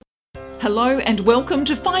Hello and welcome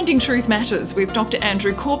to Finding Truth Matters with Dr.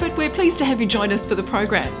 Andrew Corbett. We're pleased to have you join us for the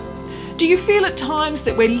program. Do you feel at times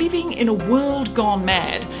that we're living in a world gone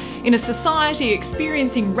mad? In a society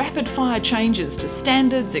experiencing rapid-fire changes to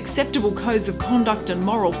standards, acceptable codes of conduct and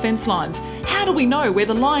moral fence lines, how do we know where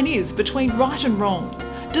the line is between right and wrong?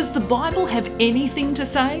 Does the Bible have anything to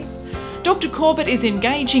say? Dr. Corbett is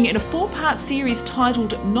engaging in a 4-part series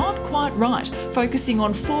titled Not Quite Right, focusing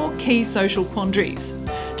on 4 key social quandaries.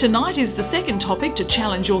 Tonight is the second topic to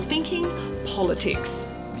challenge your thinking, politics.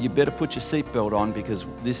 You better put your seatbelt on because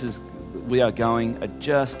we are going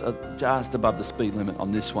just above the speed limit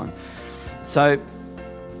on this one. So,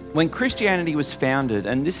 when Christianity was founded,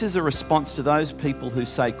 and this is a response to those people who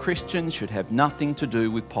say Christians should have nothing to do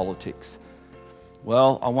with politics.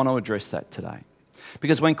 Well, I want to address that today.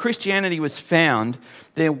 Because when Christianity was found,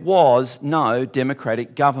 there was no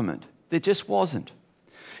democratic government. There just wasn't.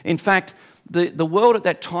 In fact, the world at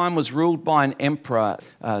that time was ruled by an emperor,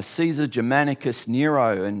 Caesar Germanicus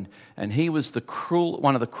Nero, and he was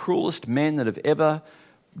one of the cruelest men that have ever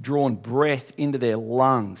drawn breath into their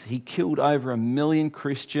lungs. He killed over 1 million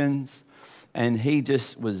Christians, and he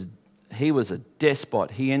was a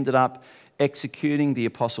despot. He ended up executing the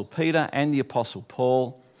Apostle Peter and the Apostle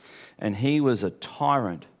Paul, and he was a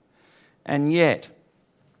tyrant. And yet,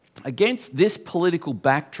 against this political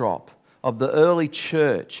backdrop of the early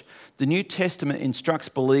church, the New Testament instructs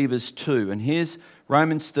believers too. And here's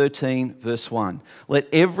Romans 13, verse 1. Let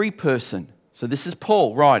every person, so this is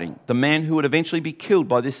Paul writing, the man who would eventually be killed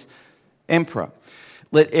by this emperor.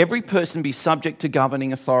 Let every person be subject to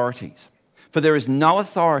governing authorities, for there is no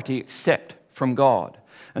authority except from God.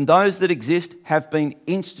 And those that exist have been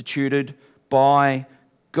instituted by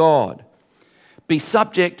God. Be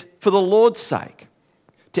subject for the Lord's sake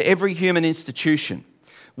to every human institution,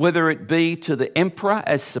 whether it be to the emperor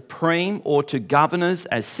as supreme or to governors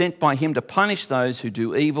as sent by him to punish those who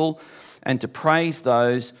do evil and to praise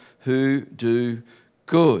those who do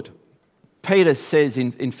good. Peter says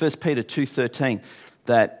in 1 Peter 2:13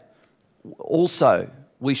 that also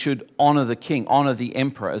we should honour the king, honour the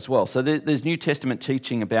emperor as well. So there's New Testament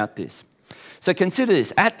teaching about this. So consider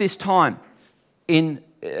this. At this time, in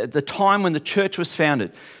the time when the church was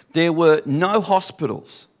founded, there were no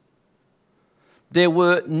hospitals. There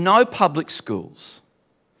were no public schools.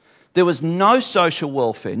 There was no social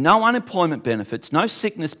welfare, no unemployment benefits, no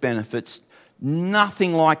sickness benefits,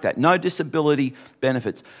 nothing like that, no disability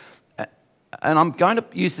benefits. And I'm going to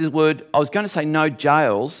use this word, I was going to say no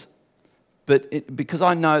jails, but because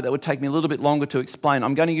I know that would take me a little bit longer to explain,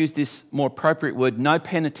 I'm going to use this more appropriate word, no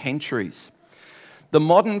penitentiaries. The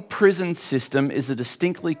modern prison system is a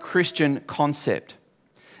distinctly Christian concept,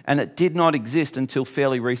 and it did not exist until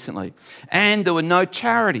fairly recently. And there were no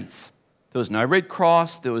charities. There was no Red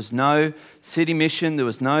Cross, there was no City Mission, there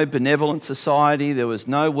was no Benevolent Society, there was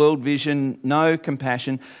no World Vision, no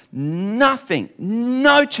Compassion, nothing,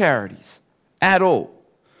 no charities at all.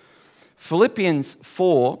 Philippians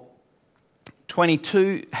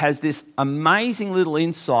 4:22 has this amazing little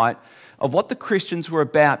insight of what the Christians were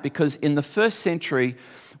about, because in the first century,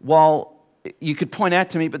 while you could point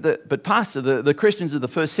out to me, but Pastor, the Christians of the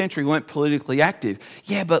first century weren't politically active.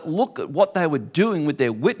 Yeah, but look at what they were doing with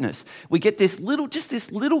their witness. We get this little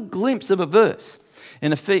glimpse of a verse.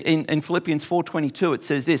 In Philippians 4:22, it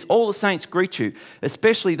says this: all the saints greet you,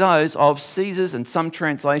 especially those of Caesar's, and some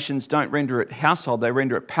translations don't render it household, they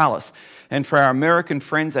render it palace. And for our American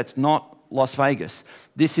friends, that's not Las Vegas.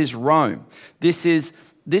 This is Rome. This is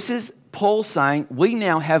Paul saying we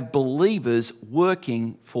now have believers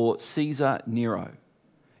working for Caesar Nero.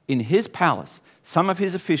 In his palace, some of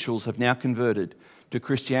his officials have now converted to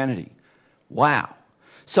Christianity. Wow.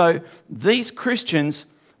 So these Christians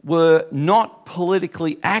were not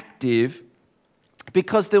politically active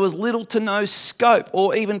because there was little to no scope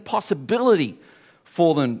or even possibility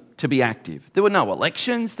for them to be active. There were no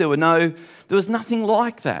elections, there was nothing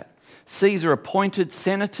like that. Caesar appointed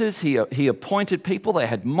senators, he appointed people, they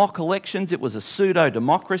had mock elections, it was a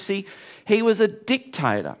pseudo-democracy. He was a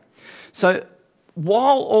dictator. So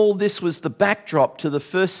while all this was the backdrop to the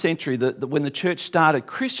first century, when the church started,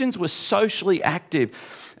 Christians were socially active.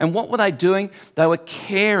 And what were they doing? They were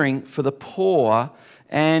caring for the poor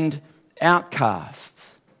and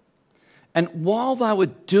outcasts. And while they were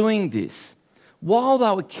doing this, while they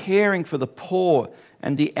were caring for the poor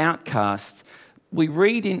and the outcasts, we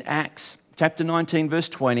read in Acts chapter 19, verse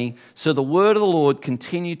 20, so the word of the Lord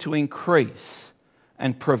continued to increase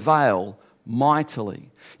and prevail mightily.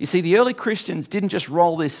 You see, the early Christians didn't just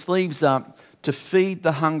roll their sleeves up to feed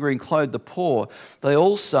the hungry and clothe the poor. They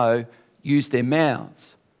also used their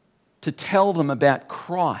mouths to tell them about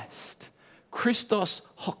Christ. Christos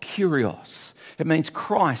hoc Kyrios. It means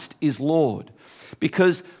Christ is Lord.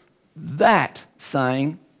 Because that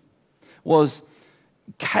saying was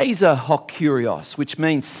Caesar hoc Kyrios, which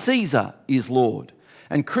means Caesar is Lord.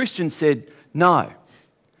 And Christians said, no,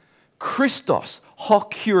 Christos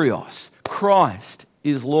hoc Kyrios, Christ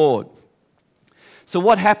is Lord. So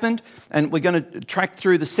what happened, and we're going to track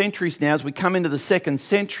through the centuries now, as we come into the 2nd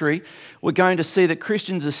century, we're going to see that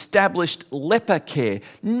Christians established leper care.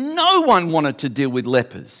 No one wanted to deal with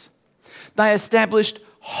lepers. They established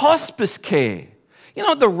hospice care. You know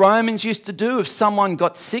what the Romans used to do if someone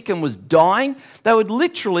got sick and was dying? They would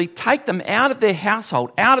literally take them out of their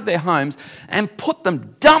household, out of their homes, and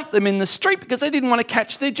dump them in the street because they didn't want to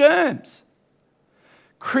catch their germs.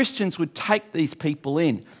 Christians would take these people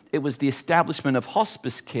in. It was the establishment of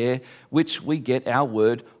hospice care, which we get our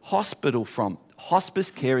word hospital from.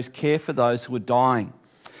 Hospice care is care for those who are dying.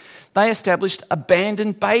 They established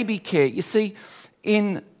abandoned baby care. You see,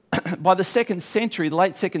 by the 2nd century, the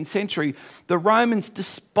late 2nd century, the Romans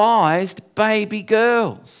despised baby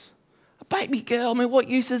girls. A baby girl, I mean, what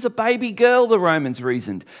use is a baby girl, the Romans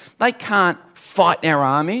reasoned. They can't fight our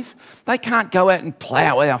armies. They can't go out and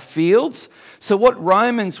plough our fields. So what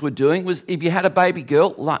Romans were doing was, if you had a baby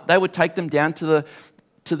girl, they would take them down to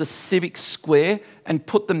the civic square and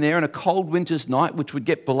put them there on a cold winter's night, which would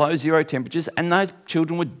get below 0 temperatures, and those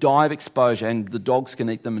children would die of exposure, and the dogs can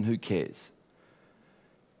eat them, and who cares?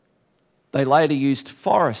 They later used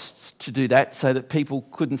forests to do that so that people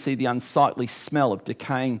couldn't see the unsightly smell of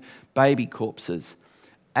decaying baby corpses.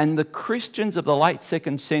 And the Christians of the late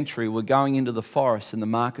 2nd century were going into the forests and the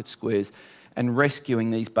market squares and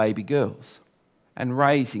rescuing these baby girls and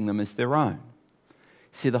raising them as their own.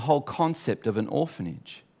 See, the whole concept of an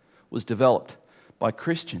orphanage was developed by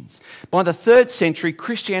Christians. By the 3rd century,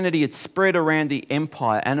 Christianity had spread around the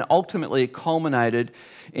empire, and ultimately it culminated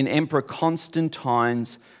in Emperor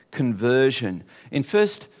Constantine's conversion. In 1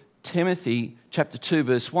 Timothy chapter 2,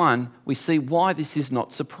 verse 1, we see why this is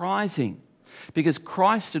not surprising. Because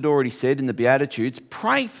Christ had already said in the Beatitudes,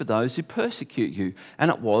 pray for those who persecute you.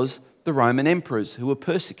 And it was the Roman emperors who were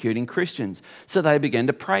persecuting Christians. So they began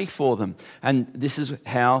to pray for them. And this is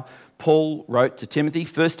how Paul wrote to Timothy,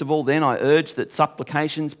 first of all, then I urge that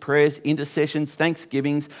supplications, prayers, intercessions,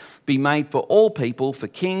 thanksgivings be made for all people, for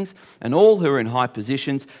kings and all who are in high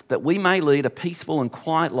positions, that we may lead a peaceful and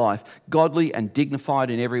quiet life, godly and dignified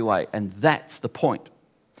in every way. And that's the point.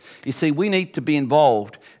 You see, we need to be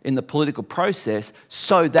involved in the political process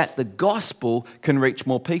so that the gospel can reach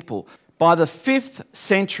more people. By the 5th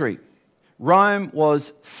century, Rome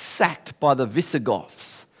was sacked by the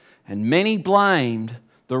Visigoths, and many blamed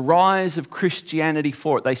the rise of Christianity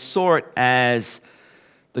for it. They saw it as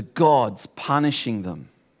the gods punishing them.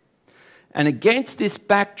 And against this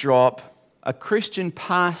backdrop, a Christian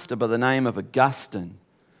pastor by the name of Augustine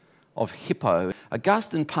of Hippo.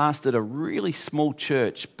 Augustine pastored a really small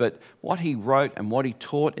church, but what he wrote and what he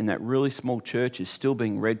taught in that really small church is still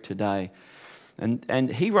being read today. And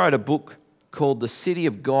he wrote a book called The City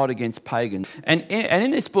of God Against Pagans. And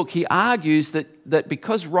in this book, he argues that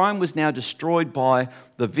because Rome was now destroyed by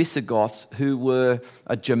the Visigoths, who were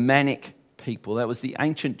a Germanic people, that was the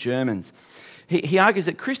ancient Germans, he argues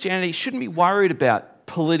that Christianity shouldn't be worried about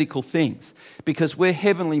political things because we're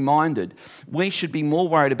heavenly minded. We should be more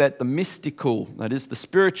worried about the mystical, that is the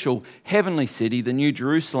spiritual heavenly city, the New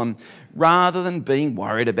Jerusalem, rather than being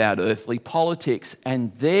worried about earthly politics.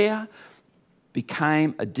 And there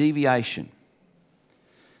became a deviation.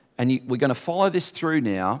 And we're going to follow this through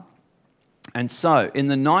now. And so, in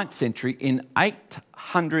the 9th century, in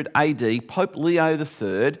 800 AD, Pope Leo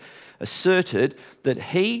III asserted that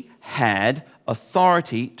he had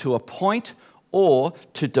authority to appoint or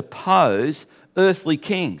to depose earthly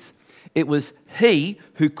kings. It was he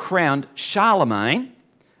who crowned Charlemagne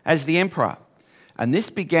as the emperor. And this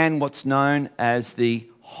began what's known as the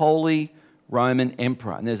Holy Roman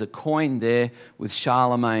Emperor. And there's a coin there with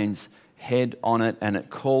Charlemagne's head on it, and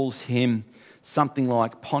it calls him something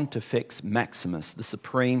like Pontifex Maximus, the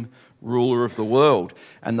supreme ruler of the world.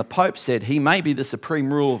 And the Pope said, he may be the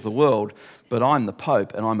supreme ruler of the world, but I'm the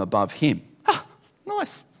Pope and I'm above him. Ah,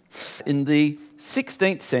 nice. In the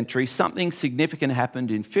 16th century, something significant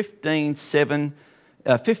happened in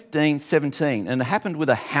 1517, and it happened with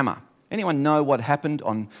a hammer. Anyone know what happened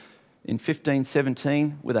in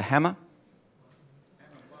 1517 with a hammer?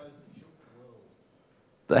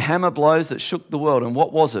 The hammer blows that shook the world. And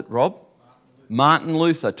what was it, Rob? Martin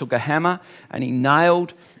Luther took a hammer and he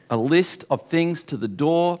nailed a list of things to the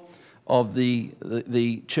door of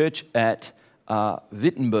the church at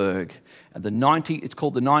Wittenberg. It's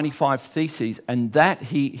called the 95 Theses, and that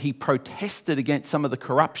he protested against some of the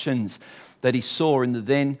corruptions that he saw in the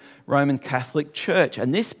then Roman Catholic Church.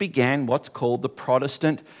 And this began what's called the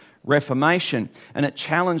Protestant Reformation, and it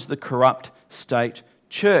challenged the corrupt state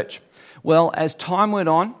church. Well, as time went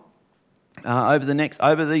on, over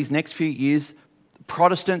these next few years,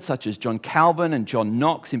 Protestants such as John Calvin and John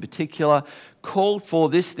Knox in particular called for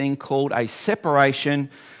this thing called a separation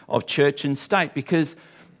of church and state, because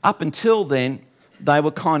up until then, they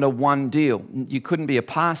were kind of one deal. You couldn't be a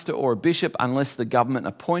pastor or a bishop unless the government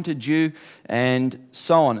appointed you, and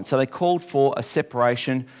so on. And so they called for a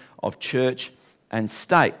separation of church and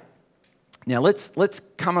state. Now let's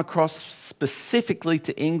come across specifically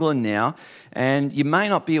to England now, and you may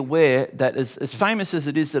not be aware that as famous as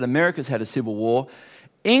it is that America's had a civil war,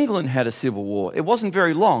 England had a civil war. It wasn't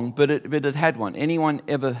very long, but it had one. Anyone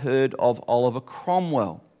ever heard of Oliver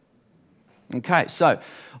Cromwell? Okay, so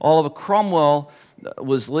Oliver Cromwell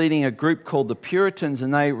was leading a group called the Puritans,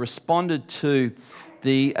 and they responded to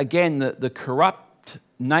the corrupt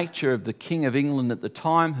nature of the King of England at the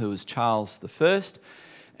time, who was Charles I,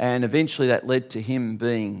 and eventually that led to him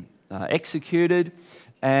being executed.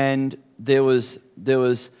 And there was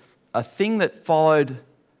a thing that followed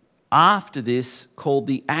after this called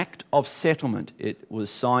the Act of Settlement. It was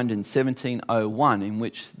signed in 1701, in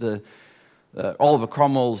which Oliver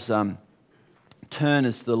Cromwell's turn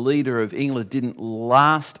as the leader of England didn't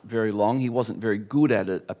last very long. He wasn't very good at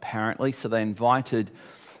it, apparently, so they invited,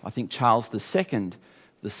 I think, Charles II,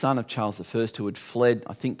 the son of Charles I, who had fled,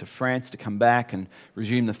 I think, to France, to come back and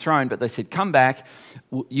resume the throne. But they said, come back,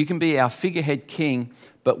 you can be our figurehead king,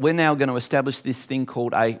 but we're now going to establish this thing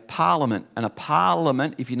called a parliament. And a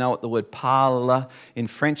parliament, if you know what the word parler in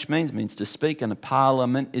French means to speak, and a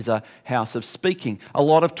parliament is a house of speaking. A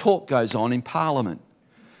lot of talk goes on in parliament.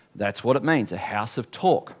 That's what it means, a house of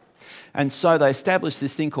talk. And so they established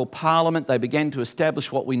this thing called Parliament. They began to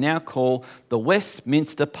establish what we now call the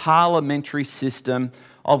Westminster parliamentary system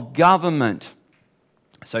of government.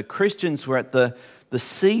 So Christians were at the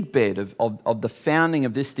seedbed of the founding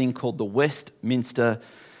of this thing called the Westminster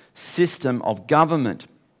system of government.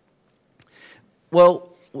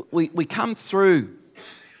 Well, we come through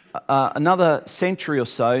another century or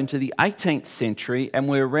so into the 18th century, and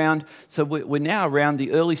we're now around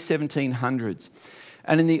the early 1700s.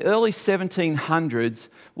 And in the early 1700s,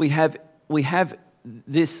 we have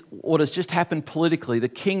this, what has just happened politically. The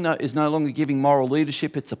king is no longer giving moral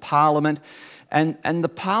leadership, it's a parliament. And the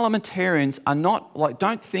parliamentarians are not like,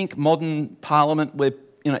 don't think modern parliament where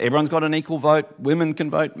everyone's got an equal vote, women can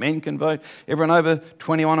vote, men can vote, everyone over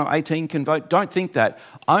 21 or 18 can vote. Don't think that.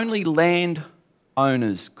 Only land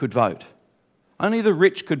owners could vote. Only the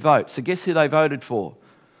rich could vote. So guess who they voted for?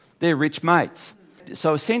 Their rich mates.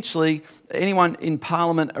 So essentially, anyone in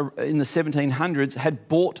Parliament in the 1700s had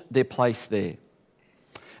bought their place there.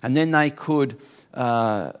 And then they could...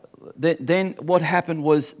 Then what happened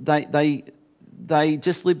was they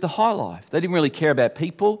just lived the high life. They didn't really care about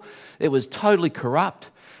people. It was totally corrupt.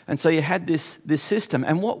 And so you had this system.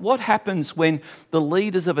 And what happens when the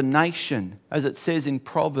leaders of a nation, as it says in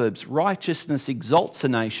Proverbs, righteousness exalts a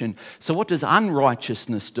nation. So what does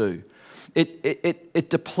unrighteousness do? It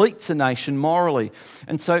depletes a nation morally.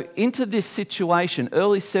 And so into this situation,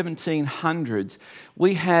 early 1700s,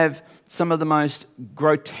 we have some of the most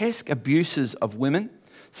grotesque abuses of women,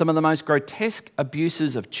 some of the most grotesque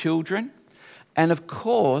abuses of children, and of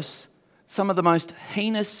course, some of the most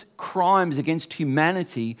heinous crimes against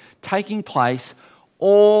humanity taking place,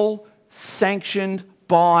 all sanctioned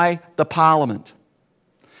by the Parliament.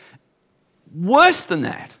 Worse than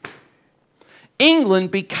that, England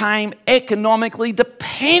became economically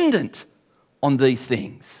dependent on these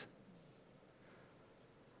things.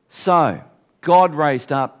 So, God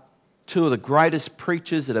raised up two of the greatest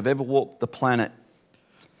preachers that have ever walked the planet,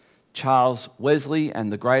 Charles Wesley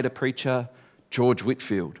and the greater preacher, George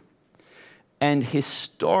Whitefield. And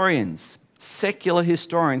historians, secular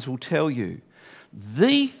historians will tell you,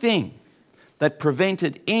 the thing that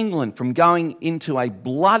prevented England from going into a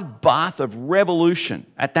bloodbath of revolution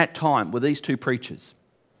at that time were these two preachers.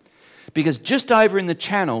 Because just over in the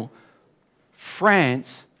Channel,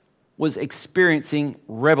 France was experiencing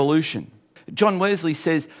revolution. John Wesley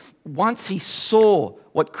says once he saw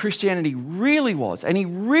what Christianity really was, and he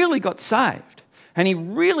really got saved, and he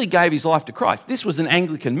really gave his life to Christ. This was an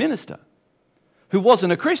Anglican minister who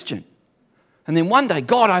wasn't a Christian. And then one day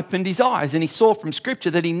God opened his eyes and he saw from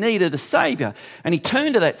Scripture that he needed a Saviour. And he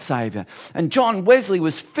turned to that Saviour. And John Wesley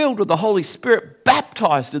was filled with the Holy Spirit,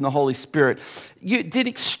 baptised in the Holy Spirit, did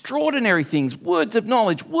extraordinary things, words of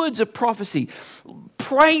knowledge, words of prophecy,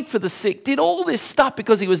 prayed for the sick, did all this stuff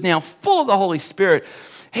because he was now full of the Holy Spirit.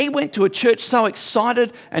 He went to a church so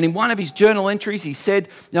excited, and in one of his journal entries, he said,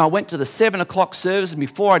 I went to the 7 o'clock service, and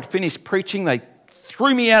before I'd finished preaching, they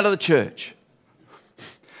threw me out of the church.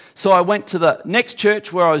 So I went to the next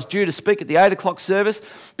church where I was due to speak at the 8 o'clock service.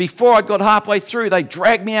 Before I got halfway through, they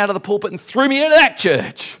dragged me out of the pulpit and threw me out of that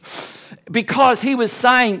church. Because he was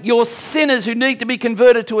saying, you're sinners who need to be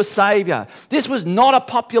converted to a Saviour. This was not a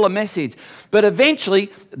popular message. But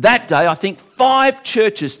eventually, that day, I think 5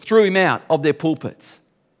 churches threw him out of their pulpits.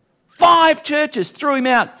 5 churches threw him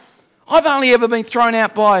out. I've only ever been thrown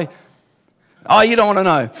out by, you don't want to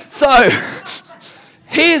know. So,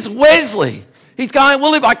 here's Wesley. He's going,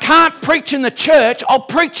 well, if I can't preach in the church, I'll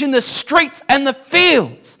preach in the streets and the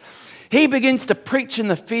fields. He begins to preach in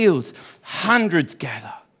the fields. Hundreds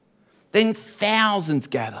gather. Then thousands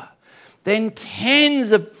gather. Then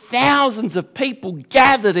tens of thousands of people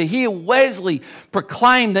gather to hear Wesley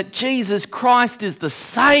proclaim that Jesus Christ is the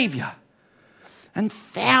Saviour. And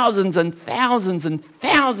thousands and thousands and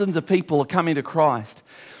thousands of people are coming to Christ.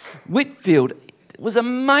 Whitefield was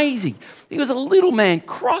amazing. He was a little man,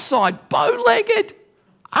 cross-eyed, bow-legged,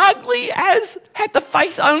 ugly as, had the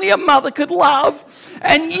face only a mother could love.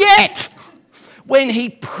 And yet, when he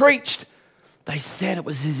preached, they said it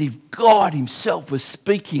was as if God himself was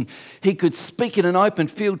speaking. He could speak in an open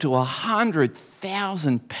field to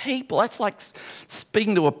 100,000 people. That's like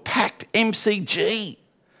speaking to a packed MCG.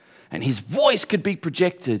 And his voice could be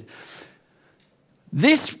projected.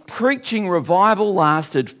 This preaching revival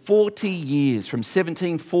lasted 40 years, from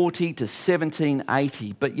 1740 to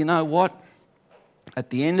 1780. But you know what? At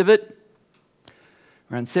the end of it,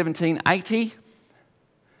 around 1780,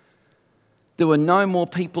 there were no more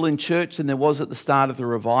people in church than there was at the start of the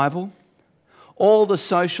revival. All the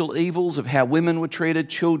social evils of how women were treated,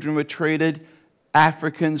 children were treated,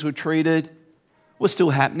 Africans were treated, were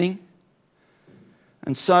still happening.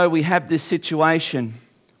 And so we have this situation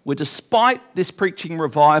where, despite this preaching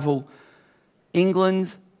revival,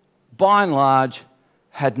 England, by and large,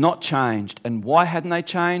 had not changed. And why hadn't they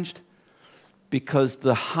changed? Because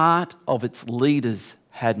the heart of its leaders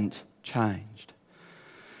hadn't changed.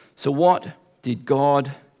 So what did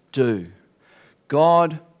God do?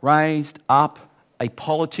 God raised up a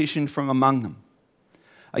politician from among them,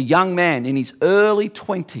 a young man in his early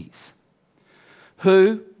 20s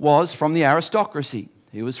who was from the aristocracy.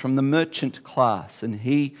 He was from the merchant class, and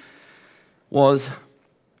he was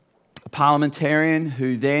a parliamentarian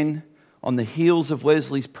who then, on the heels of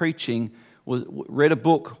Wesley's preaching, read a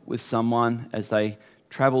book with someone as they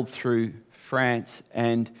travelled through France,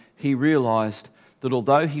 and he realised that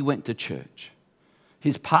although he went to church,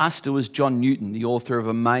 his pastor was John Newton, the author of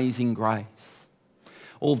Amazing Grace.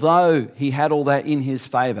 Although he had all that in his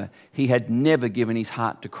favour, he had never given his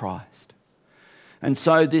heart to Christ. And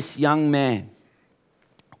so this young man,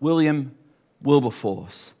 William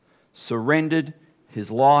Wilberforce, surrendered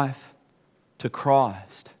his life to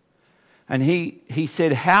Christ. And he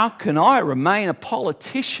said, how can I remain a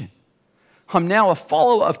politician? I'm now a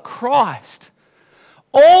follower of Christ.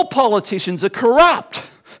 All politicians are corrupt.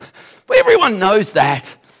 Everyone knows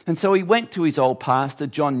that. And so he went to his old pastor,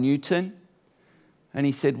 John Newton, and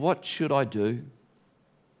he said, what should I do?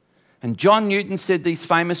 And John Newton said these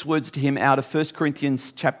famous words to him out of 1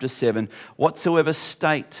 Corinthians chapter 7, whatsoever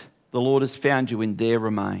state the Lord has found you in, there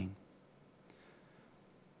remain.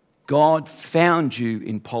 God found you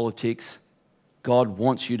in politics. God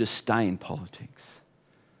wants you to stay in politics.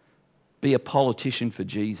 Be a politician for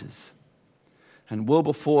Jesus. And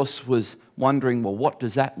Wilberforce was wondering, well, what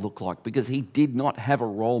does that look like? Because he did not have a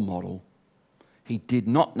role model. He did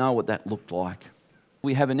not know what that looked like.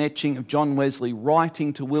 We have an etching of John Wesley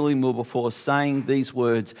writing to William Wilberforce saying these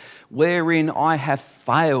words, wherein I have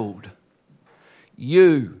failed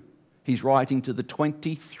you. He's writing to the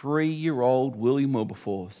 23-year-old William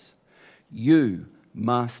Wilberforce. You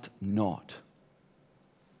must not.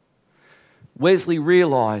 Wesley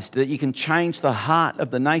realised that you can change the heart of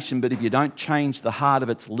the nation, but if you don't change the heart of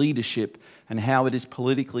its leadership and how it is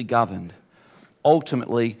politically governed,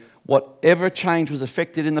 ultimately, whatever change was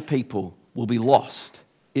effected in the people will be lost.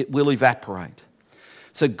 It will evaporate.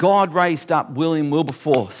 So God raised up William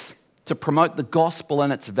Wilberforce to promote the gospel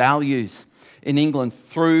and its values in England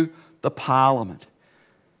through the Parliament.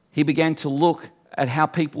 He began to look at how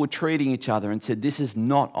people were treating each other and said, this is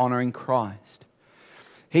not honouring Christ.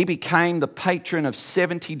 He became the patron of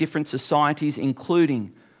 70 different societies,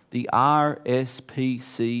 including the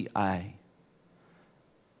RSPCA.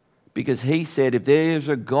 Because he said, if there's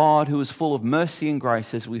a God who is full of mercy and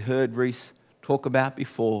grace, as we heard Reese talk about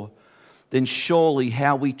before, then surely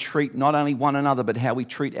how we treat not only one another, but how we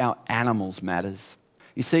treat our animals matters.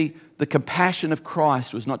 You see, the compassion of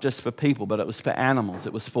Christ was not just for people, but it was for animals.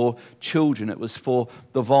 It was for children. It was for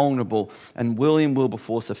the vulnerable. And William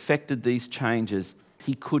Wilberforce effected these changes.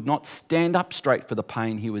 He could not stand up straight for the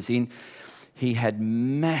pain he was in. He had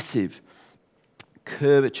massive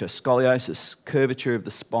curvature, scoliosis, curvature of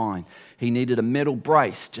the spine. He needed a metal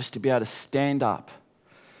brace just to be able to stand up.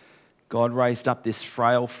 God raised up this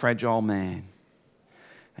frail, fragile man.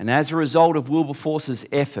 And as a result of Wilberforce's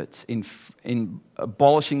efforts in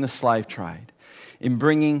abolishing the slave trade, in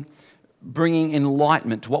bringing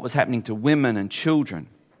enlightenment to what was happening to women and children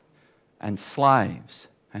and slaves,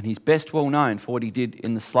 and he's best well known for what he did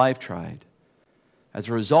in the slave trade, as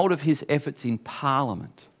a result of his efforts in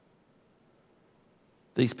Parliament,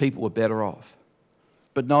 these people were better off.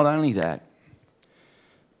 But not only that,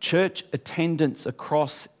 church attendance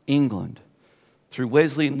across England through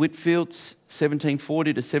Wesley and Whitfield's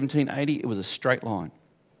 1740 to 1780, it was a straight line.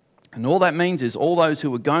 And all that means is all those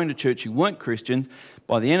who were going to church who weren't Christians,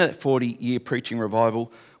 by the end of that 40-year preaching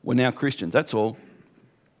revival, were now Christians. That's all.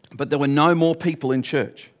 But there were no more people in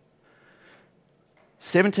church.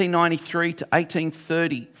 1793 to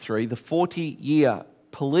 1833, the 40-year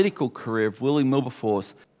political career of William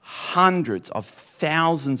Wilberforce, hundreds of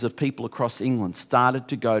thousands of people across England started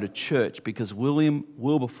to go to church because William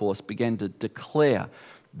Wilberforce began to declare,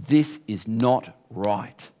 this is not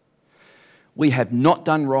right. We have not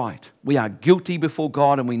done right. We are guilty before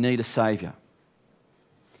God and we need a saviour.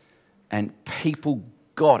 And people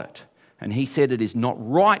got it. And he said it is not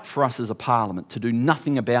right for us as a parliament to do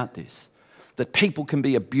nothing about this. That people can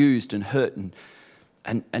be abused and hurt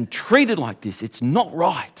and treated like this. It's not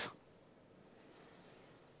right.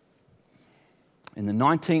 In the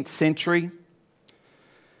 19th century,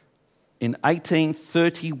 in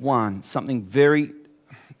 1831, something very,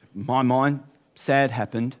 in my mind, sad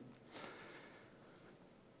happened.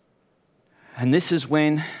 And this is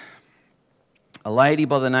when a lady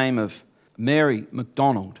by the name of Mary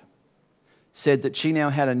MacDonald said that she now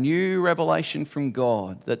had a new revelation from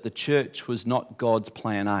God that the church was not God's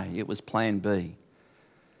plan A, it was plan B.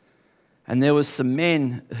 And there was some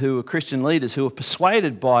men who were Christian leaders who were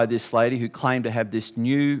persuaded by this lady who claimed to have this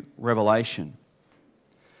new revelation.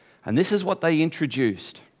 And this is what they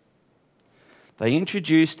introduced. They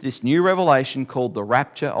introduced this new revelation called the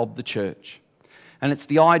rapture of the church. And it's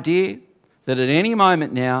the idea that at any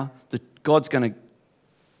moment now, that God's going to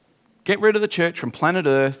get rid of the church from planet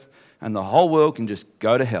Earth and the whole world can just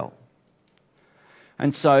go to hell.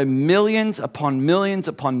 And so millions upon millions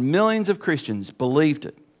upon millions of Christians believed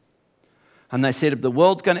it. And they said, if the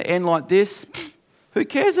world's going to end like this, who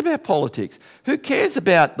cares about politics? Who cares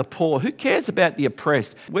about the poor? Who cares about the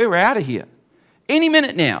oppressed? We're out of here. Any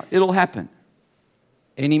minute now, it'll happen.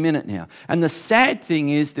 Any minute now. And the sad thing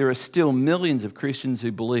is there are still millions of Christians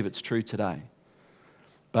who believe it's true today.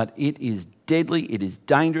 But it is deadly, it is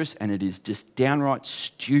dangerous, and it is just downright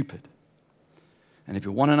stupid. And if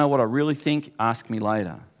you want to know what I really think, ask me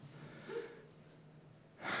later.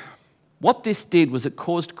 What this did was it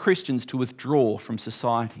caused Christians to withdraw from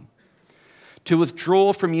society, to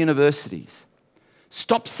withdraw from universities.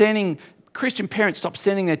 Christian parents stopped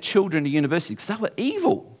sending their children to university because they were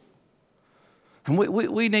evil. And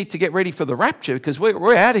we need to get ready for the rapture because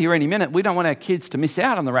we're out of here any minute. We don't want our kids to miss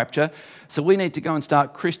out on the rapture. So we need to go and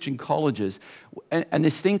start Christian colleges. And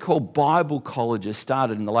this thing called Bible colleges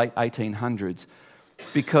started in the late 1800s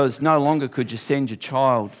because no longer could you send your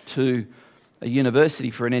child to a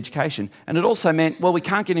university for an education. And it also meant, well, we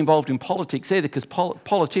can't get involved in politics either because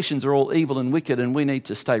politicians are all evil and wicked and we need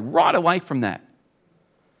to stay right away from that.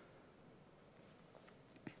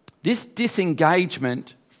 This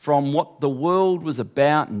disengagement from what the world was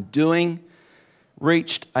about and doing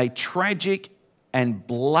reached a tragic and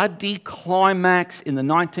bloody climax in the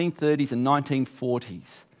 1930s and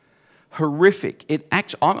 1940s. Horrific.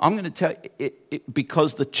 I'm going to tell you,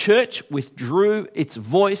 because the church withdrew its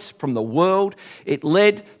voice from the world, it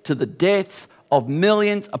led to the deaths of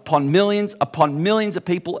millions upon millions upon millions of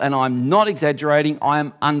people, and I'm not exaggerating, I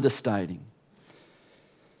am understating.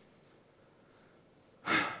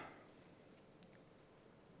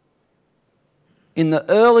 In the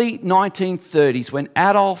early 1930s, when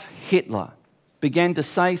Adolf Hitler began to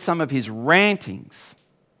say some of his rantings,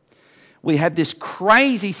 we had this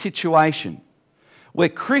crazy situation where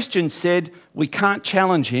Christians said, we can't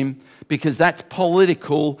challenge him because that's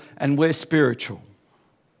political and we're spiritual.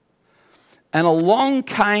 And along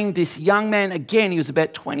came this young man, again, he was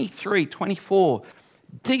about 23, 24,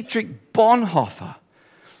 Dietrich Bonhoeffer,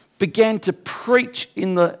 began to preach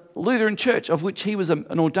in the Lutheran Church, of which he was an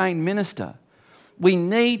ordained minister. We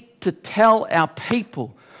need to tell our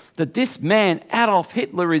people that this man, Adolf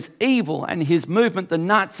Hitler, is evil, and his movement, the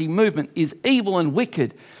Nazi movement, is evil and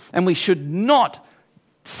wicked, and we should not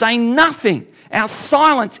say nothing. Our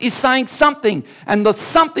silence is saying something, and the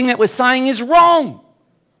something that we're saying is wrong.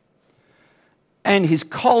 And his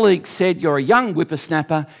colleague said, "You're a young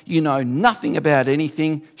whippersnapper, you know nothing about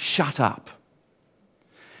anything, shut up."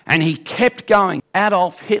 And he kept going.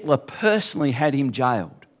 Adolf Hitler personally had him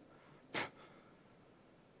jailed.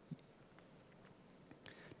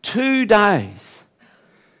 2 days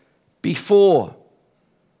before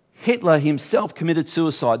Hitler himself committed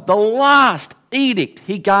suicide, the last edict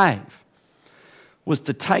he gave was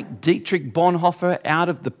to take Dietrich Bonhoeffer out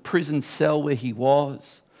of the prison cell where he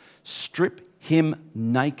was, strip him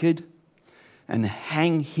naked, and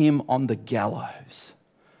hang him on the gallows.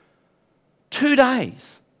 2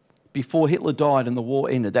 days before Hitler died and the war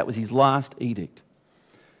ended. That was his last edict.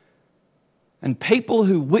 And people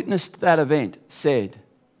who witnessed that event said,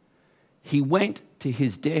 he went to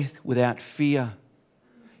his death without fear.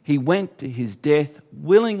 He went to his death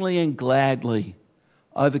willingly and gladly,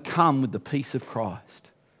 overcome with the peace of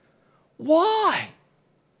Christ. Why?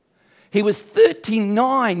 He was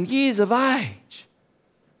 39 years of age.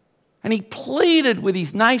 And he pleaded with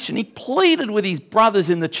his nation, he pleaded with his brothers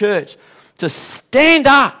in the church to stand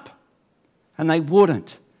up. And they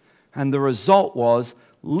wouldn't. And the result was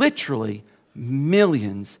literally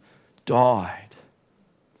millions died.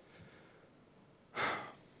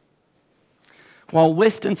 While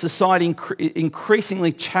Western society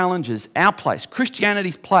increasingly challenges our place,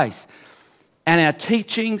 Christianity's place, and our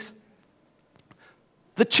teachings,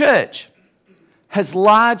 the church has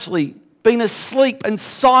largely been asleep and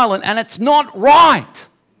silent, and it's not right.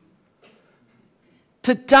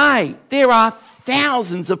 Today, there are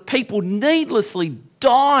thousands of people needlessly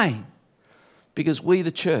dying because we,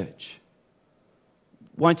 the church,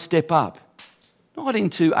 won't step up. Not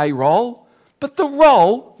into a role, but the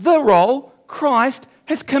role Christ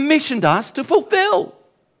has commissioned us to fulfill.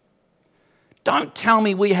 Don't tell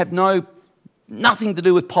me we have nothing to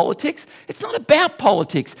do with politics. It's not about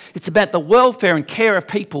politics. It's about the welfare and care of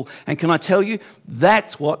people. And can I tell you,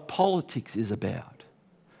 that's what politics is about.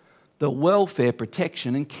 The welfare,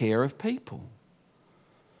 protection and care of people.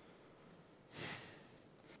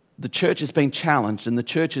 The church has been challenged and the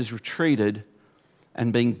church has retreated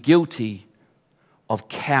and been guilty of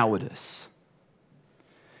cowardice.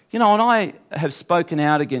 You know, and I have spoken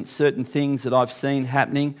out against certain things that I've seen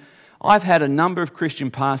happening. I've had a number of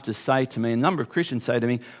Christian pastors say to me, a number of Christians say to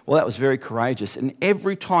me, "Well, that was very courageous." And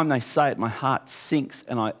every time they say it, my heart sinks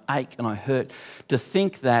and I ache and I hurt to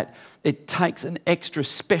think that it takes an extra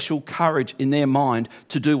special courage in their mind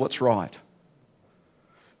to do what's right.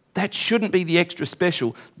 That shouldn't be the extra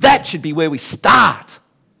special. That should be where we start.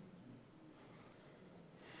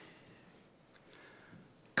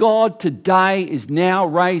 God today is now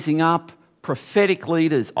raising up prophetic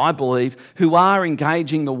leaders, I believe, who are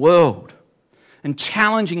engaging the world and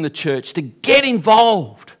challenging the church to get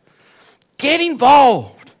involved. Get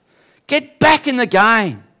involved. Get back in the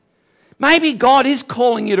game. Maybe God is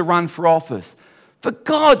calling you to run for office. For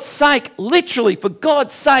God's sake, literally, for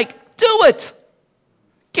God's sake, do it.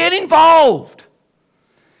 Get involved.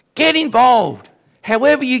 Get involved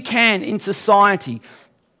however you can in society.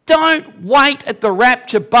 Don't wait at the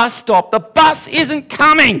rapture bus stop. The bus isn't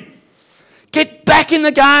coming. Get back in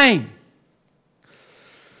the game.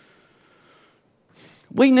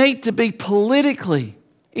 We need to be politically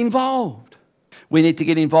involved. We need to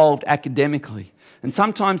get involved academically. And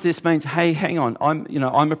sometimes this means, hey, hang on,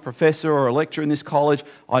 I'm a professor or a lecturer in this college.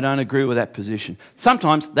 I don't agree with that position.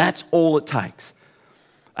 Sometimes that's all it takes.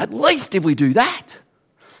 At least if we do that.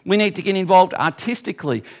 We need to get involved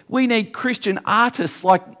artistically. We need Christian artists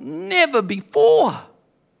like never before.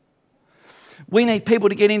 We need people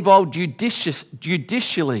to get involved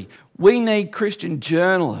judicially. We need Christian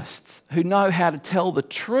journalists who know how to tell the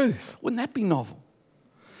truth. Wouldn't that be novel?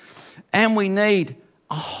 And we need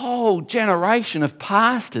a whole generation of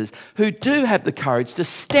pastors who do have the courage to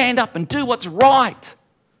stand up and do what's right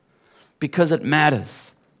because it matters.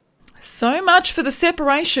 So much for the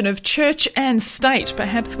separation of church and state.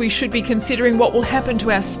 Perhaps we should be considering what will happen to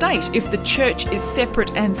our state if the church is separate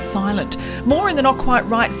and silent. More in the Not Quite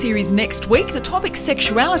Right series next week. The topic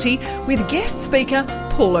sexuality with guest speaker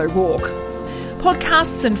Paul O'Rourke.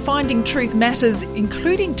 Podcasts and Finding Truth Matters,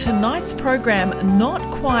 including tonight's program, Not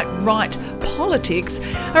Quite Right Politics,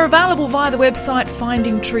 are available via the website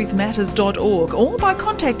findingtruthmatters.org or by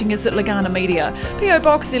contacting us at Legana Media, PO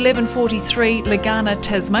Box 1143, Legana,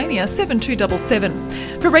 Tasmania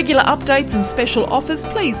 7277. For regular updates and special offers,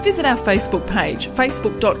 please visit our Facebook page,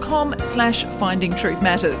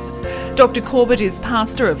 facebook.com/findingtruthmatters. Dr. Corbett is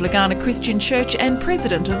pastor of Legana Christian Church and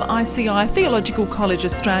president of ICI Theological College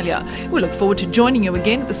Australia. We look forward to joining you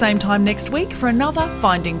again at the same time next week for another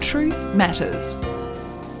Finding Truth Matters.